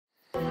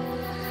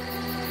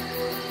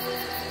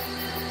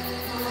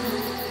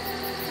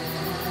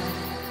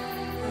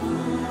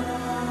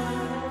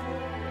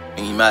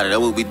matter.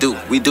 That's what we do.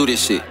 We do this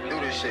shit.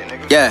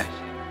 Yeah.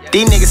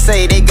 These niggas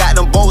say they got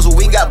them bowls, but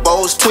we got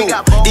bowls too.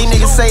 These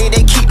niggas say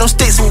they keep them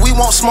sticks, but we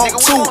won't smoke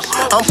too.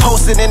 I'm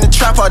posted in the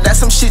trap house,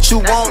 that's some shit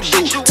you won't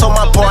do. Told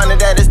my partner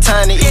that it's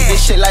time to eat this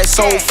shit like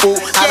soul food.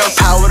 I done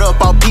powered up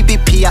all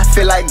PPP, I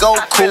feel like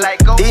Goku.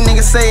 These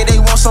niggas say they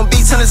want some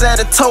beats and it's at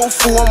a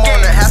tofu. I'm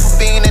on a half a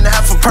bean and a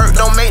half a perk,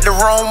 don't make the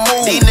wrong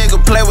move. These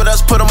niggas play with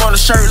us, put them on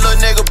the shirt,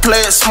 little nigga play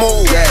it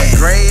smooth. Yeah,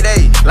 grade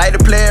A, like to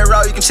play it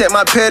raw, you can check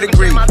my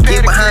pedigree.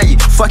 Get behind you,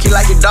 fuck you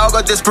like a dog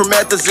or this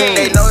promethazine.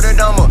 They know that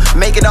I'ma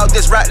make it off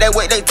this rock, that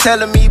way they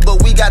telling me. But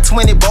we got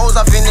 20 bowls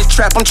off in this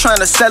trap, I'm trying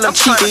to sell them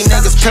cheap. These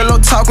niggas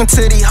pillow talking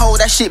to these hoes,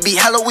 that shit be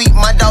hella weak.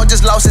 My dog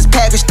just lost his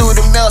package through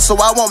the mail, so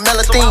I want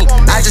melatonin.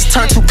 I just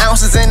turned 2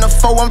 ounces in the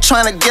 4, I'm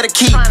trying to get a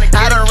key.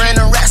 I done ran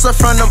the racks up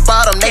from the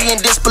bottom, they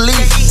in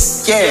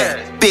disbelief. Yeah,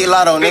 big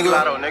lotto, nigga.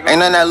 Ain't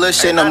none of that little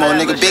shit no more,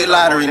 nigga. Big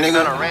lottery,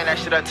 nigga.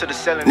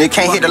 Nigga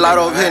can't hit the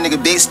lotto over here,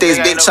 nigga. Big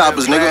sticks, big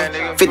choppers,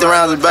 nigga. 50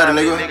 rounds is better,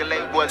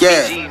 nigga.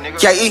 Yeah,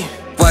 K.E.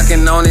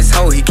 Fucking on his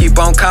hoe, he keep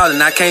on calling,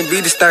 I can't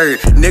be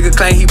disturbed. Nigga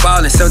claim he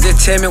ballin', so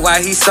just tell me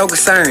why he so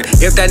concerned.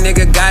 If that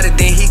nigga got it,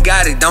 then he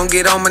got it, don't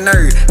get on my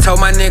nerve.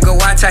 Told my nigga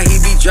watch how he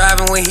be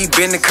driving when he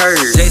bend the curve.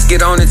 Jace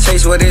get on the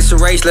chase, what it's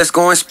a race, let's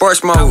go in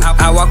sports mode.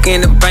 I walk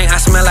in the bank, I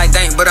smell like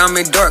dank, but I'm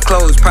in dark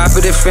clothes.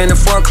 Property finna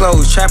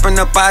foreclose,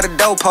 trapping up out the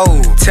dope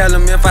hole. Tell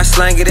him if I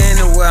slang it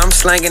anywhere, I'm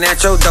slanging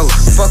at your door.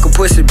 Fuck a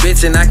pussy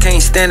bitch and I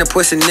can't stand a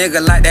pussy nigga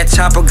like that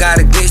chopper.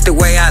 Got a glitch the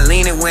way I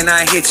lean it when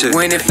I hit you.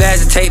 When it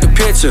flashes, take the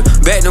picture.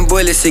 Bet them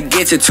bullets to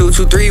get you. 2,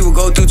 2, 3 will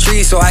go through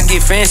trees, so I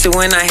get fancy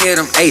when I hit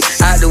them. Ayy,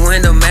 out the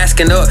window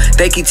masking up,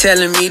 they keep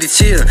telling me to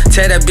chill.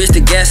 Tell that bitch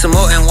to gas some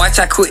more and watch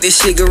I quit this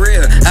shit get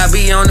real. I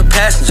be on the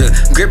passenger,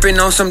 gripping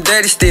on some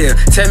dirty steel.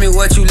 Tell me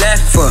what you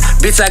laughing for,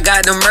 bitch, I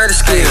got the murder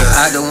skill.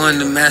 Out the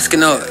window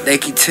masking up, they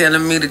keep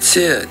telling me to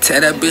chill. Tell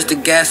that bitch to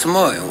gas some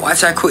more and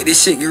watch I quit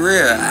this shit get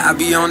real. I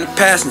be on the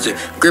passenger,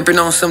 gripping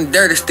on some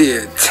dirty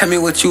steel. Tell me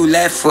what you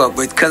laughing for,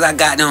 but cause I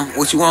got them,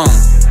 what you want?